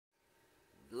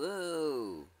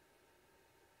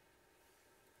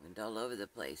all over the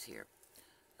place here.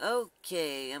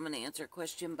 Okay, I'm going to answer a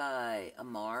question by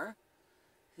Amar,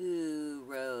 who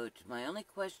wrote, my only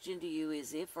question to you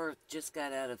is, if Earth just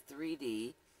got out of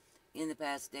 3D in the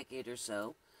past decade or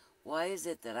so, why is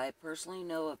it that I personally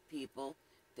know of people,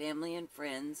 family and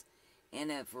friends, and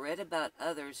have read about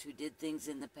others who did things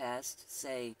in the past,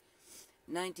 say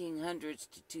 1900s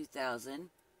to 2000,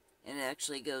 and it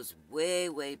actually goes way,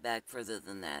 way back further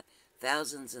than that,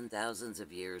 thousands and thousands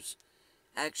of years.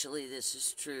 Actually, this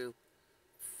is true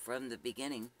from the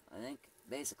beginning, I think,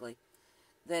 basically,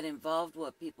 that involved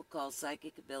what people call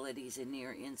psychic abilities and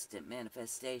near instant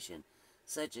manifestation,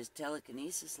 such as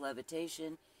telekinesis,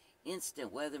 levitation,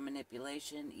 instant weather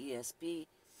manipulation, ESP,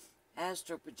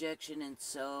 astral projection, and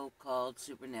so-called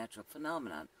supernatural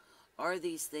phenomenon. Are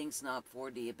these things not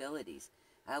 4D abilities?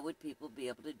 How would people be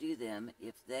able to do them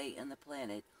if they and the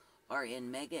planet are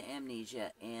in mega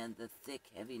amnesia and the thick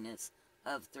heaviness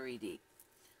of 3D?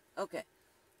 Okay,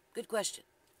 good question.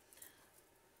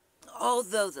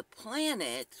 Although the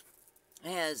planet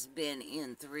has been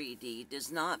in 3D,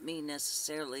 does not mean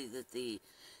necessarily that the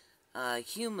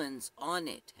humans on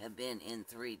it have been in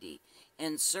 3D.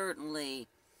 And certainly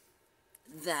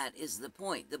that is the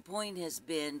point. The point has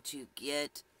been to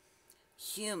get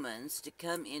humans to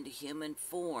come into human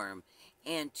form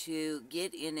and to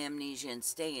get in amnesia and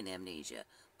stay in amnesia.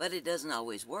 But it doesn't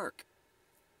always work.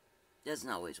 Doesn't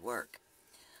always work.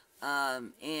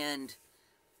 And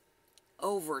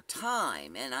over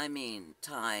time, and I mean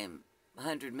time,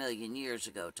 100 million years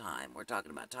ago time, we're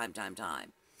talking about time,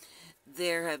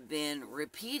 there have been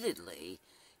repeatedly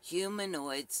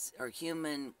humanoids or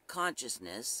human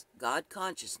consciousness, God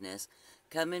consciousness,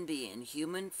 come and be in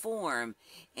human form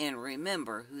and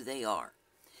remember who they are.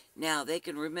 Now, they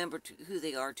can remember who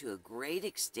they are to a great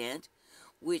extent,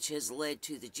 which has led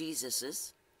to the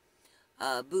Jesuses,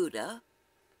 Buddha,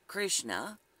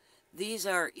 Krishna. These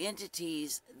are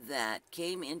entities that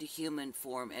came into human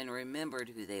form and remembered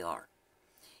who they are,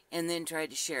 and then tried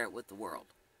to share it with the world.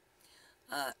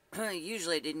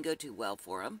 Usually it didn't go too well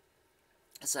for them.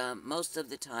 So most of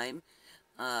the time,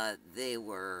 they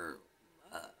were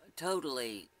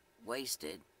totally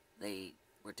wasted. They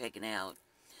were taken out.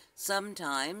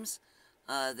 Sometimes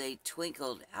they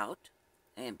twinkled out,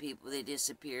 and they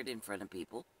disappeared in front of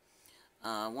people.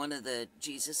 One of the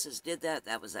Jesuses did that.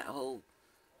 That was that whole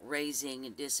raising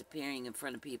and disappearing in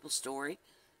front of people story.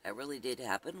 That really did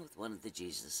happen with one of the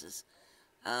Jesuses.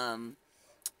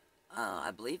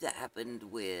 I believe that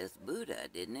happened with Buddha,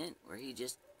 didn't it? Where he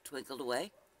just twinkled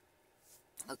away.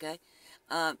 Okay?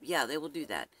 Yeah, they will do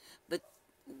that. But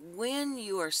when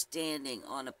you are standing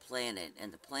on a planet,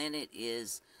 and the planet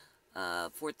is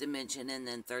fourth dimension and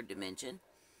then third dimension,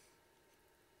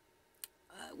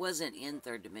 it wasn't in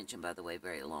third dimension, by the way,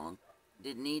 very long.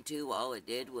 Didn't need to. All it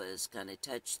did was kind of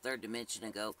touch third dimension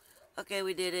and go, okay,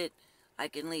 we did it. I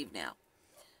can leave now.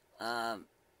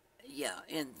 Yeah,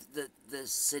 and the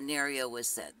scenario was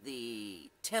set.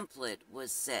 The template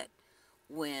was set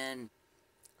when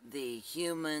the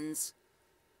humans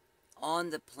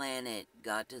on the planet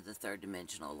got to the third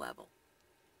dimensional level.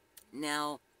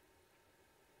 Now,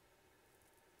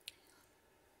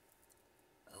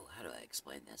 how do I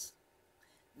explain this?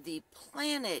 The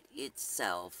planet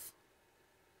itself,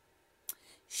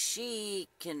 she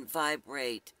can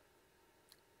vibrate,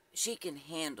 she can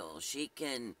handle, she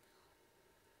can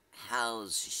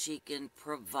house, she can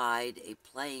provide a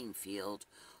playing field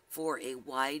for a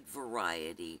wide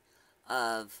variety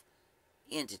of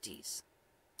entities.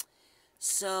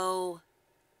 So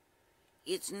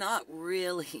it's not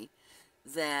really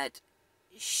that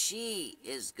she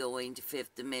is going to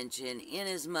fifth dimension in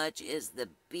as much as the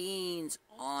beings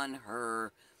on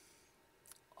her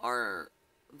are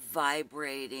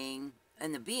vibrating,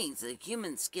 and the beings, the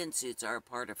human skin suits, are a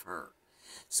part of her.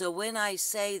 So when I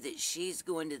say that she's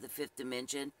going to the fifth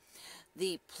dimension,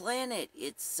 the planet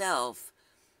itself,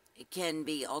 it can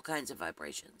be all kinds of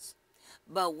vibrations.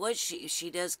 But what she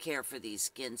does care for these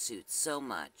skin suits so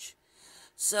much.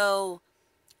 So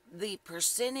the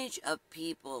percentage of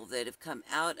people that have come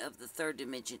out of the third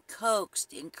dimension,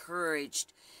 coaxed,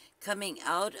 encouraged, coming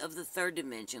out of the third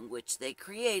dimension, which they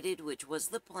created, which was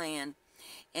the plan,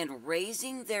 and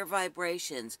raising their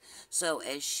vibrations, so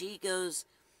as she goes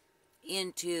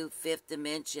into fifth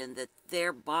dimension, that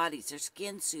their bodies, their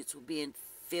skin suits will be in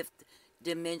fifth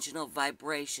dimensional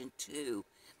vibration too,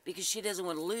 because she doesn't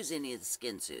want to lose any of the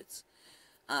skin suits,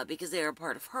 because they are a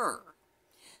part of her.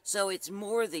 So it's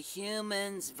more the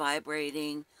humans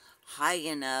vibrating high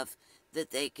enough that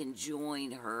they can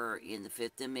join her in the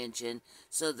fifth dimension,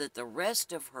 so that the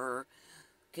rest of her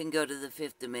can go to the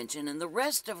fifth dimension, and the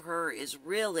rest of her is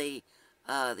really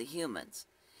the humans.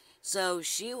 So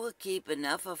she will keep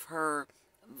enough of her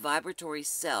vibratory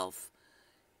self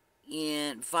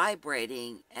in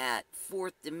vibrating at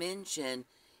fourth dimension,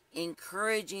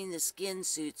 encouraging the skin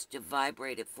suits to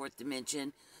vibrate at fourth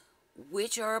dimension,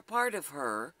 which are a part of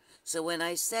her. So when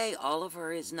I say all of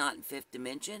her is not in fifth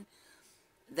dimension,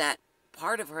 that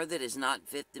part of her that is not in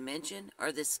fifth dimension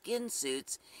are the skin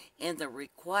suits, and the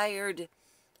required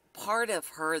part of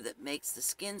her that makes the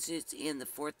skin suits in the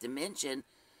fourth dimension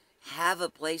have a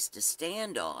place to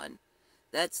stand on.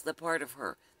 That's the part of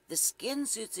her. The skin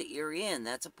suits that you're in,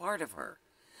 that's a part of her.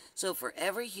 So for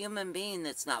every human being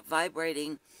that's not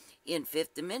vibrating in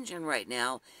fifth dimension right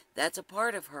now, that's a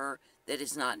part of her that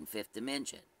is not in fifth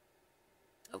dimension.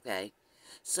 Okay?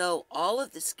 So all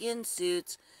of the skin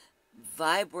suits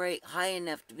vibrate high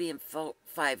enough to be in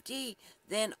 5D,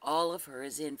 then all of her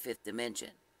is in fifth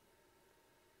dimension.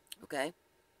 Okay?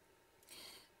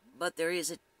 But there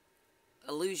is a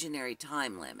illusionary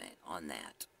time limit on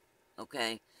that.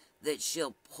 Okay? That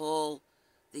she'll pull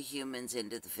the humans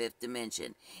into the fifth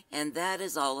dimension. And that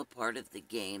is all a part of the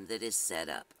game that is set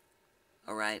up.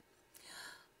 Alright?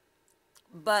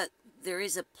 But there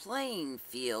is a playing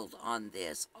field on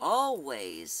this.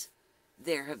 Always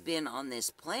there have been on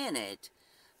this planet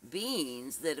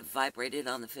beings that have vibrated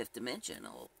on the fifth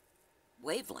dimensional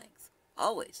wavelength.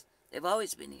 Always. They've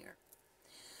always been here.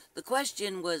 The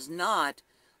question was not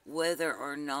whether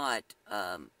or not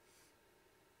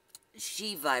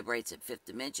she vibrates at fifth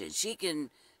dimension. She can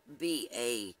be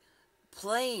a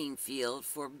playing field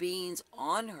for beings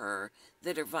on her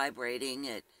that are vibrating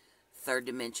at third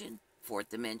dimension, fourth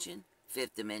dimension,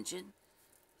 fifth dimension.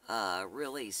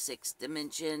 Really, sixth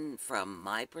dimension, from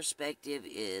my perspective,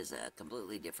 is a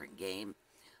completely different game.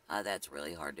 That's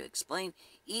really hard to explain.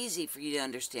 Easy for you to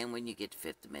understand when you get to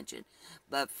fifth dimension.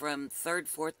 But from third,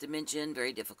 fourth dimension,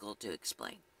 very difficult to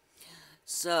explain.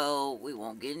 So we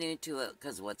won't get into it,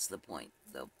 because what's the point?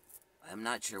 Though I'm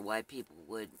not sure why people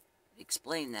would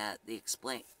explain that, the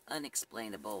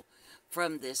unexplainable,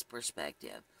 from this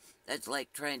perspective. That's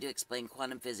like trying to explain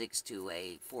quantum physics to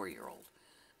a 4-year-old.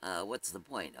 What's the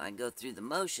point? I can go through the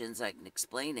motions, I can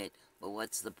explain it, but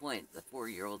what's the point? The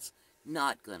 4-year-old's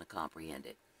not going to comprehend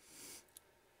it.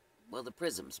 Well, the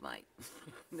prisms might.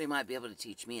 They might be able to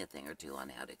teach me a thing or two on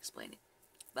how to explain it.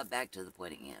 But back to the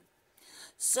point again.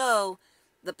 So,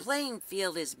 the playing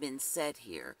field has been set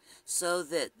here so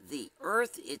that the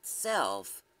Earth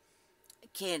itself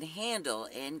can handle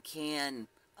and can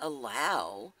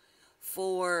allow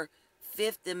for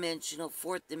fifth dimensional,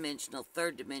 fourth dimensional,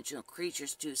 third dimensional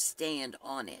creatures to stand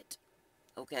on it.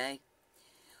 Okay?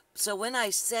 So when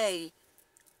I say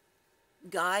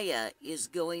Gaia is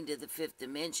going to the fifth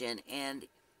dimension, and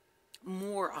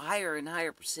higher and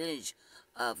higher percentage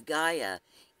of Gaia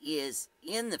is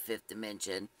in the fifth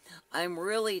dimension, I'm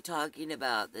really talking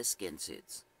about the skin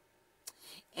suits.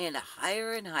 And a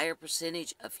higher and higher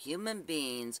percentage of human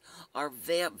beings are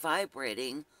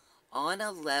vibrating on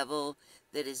a level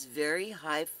that is very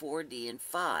high 4D and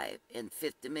 5 and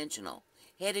fifth dimensional,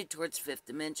 headed towards fifth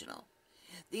dimensional.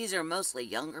 These are mostly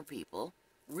younger people,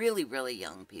 really, really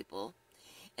young people.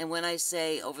 And when I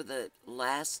say over the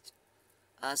last,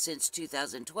 since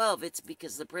 2012, it's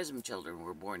because the Prism children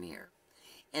were born here.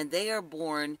 And they are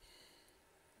born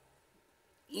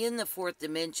in the fourth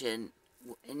dimension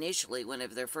initially,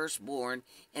 whenever they're first born,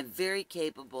 and very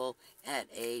capable at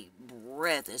a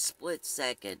breath, a split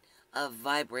second, of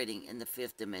vibrating in the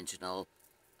fifth dimensional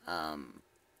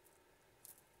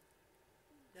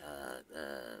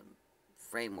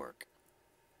framework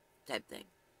type thing.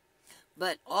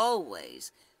 But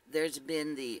always there's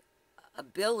been the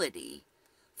ability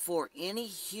for any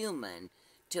human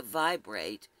to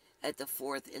vibrate at the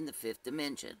fourth and the fifth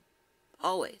dimension.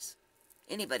 Always.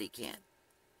 Anybody can.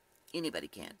 Anybody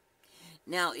can.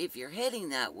 Now, if you're heading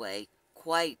that way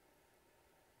quite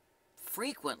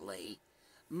frequently,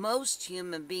 most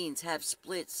human beings have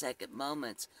split-second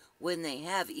moments when they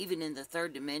have, even in the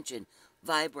third dimension,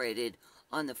 vibrated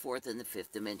on the fourth and the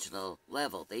fifth dimensional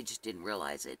level. They just didn't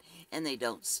realize it, and they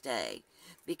don't stay,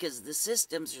 because the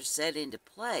systems are set into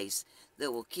place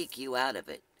that will kick you out of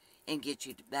it and get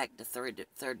you back to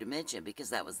third dimension, because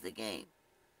that was the game.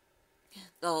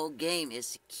 The whole game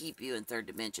is to keep you in third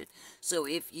dimension. So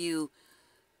if you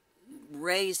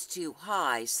raise too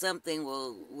high, something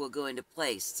will go into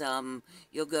place.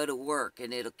 You'll go to work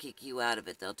and it'll kick you out of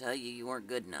it. They'll tell you weren't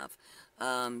good enough.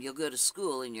 You'll go to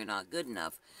school and you're not good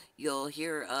enough. You'll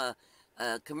hear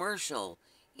a commercial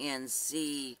and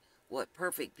see what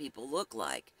perfect people look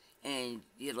like, and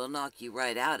it'll knock you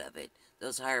right out of it.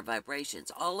 Those higher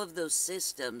vibrations. All of those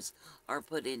systems are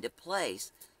put into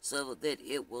place so that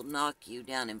it will knock you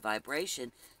down in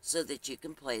vibration so that you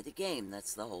can play the game.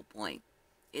 That's the whole point.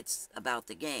 It's about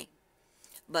the game.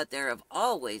 But there have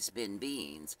always been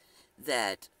beings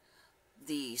that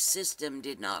the system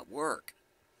did not work.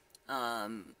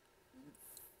 Um,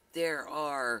 there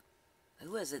are,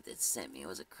 who was it that sent me?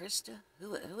 Was it Krista?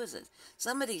 Who is it?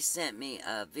 Somebody sent me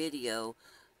a video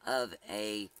of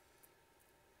a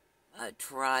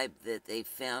tribe that they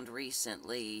found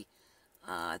recently.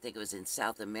 I think it was in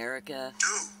South America.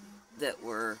 Do that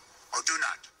were or do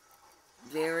not.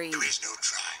 very There is no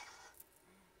try.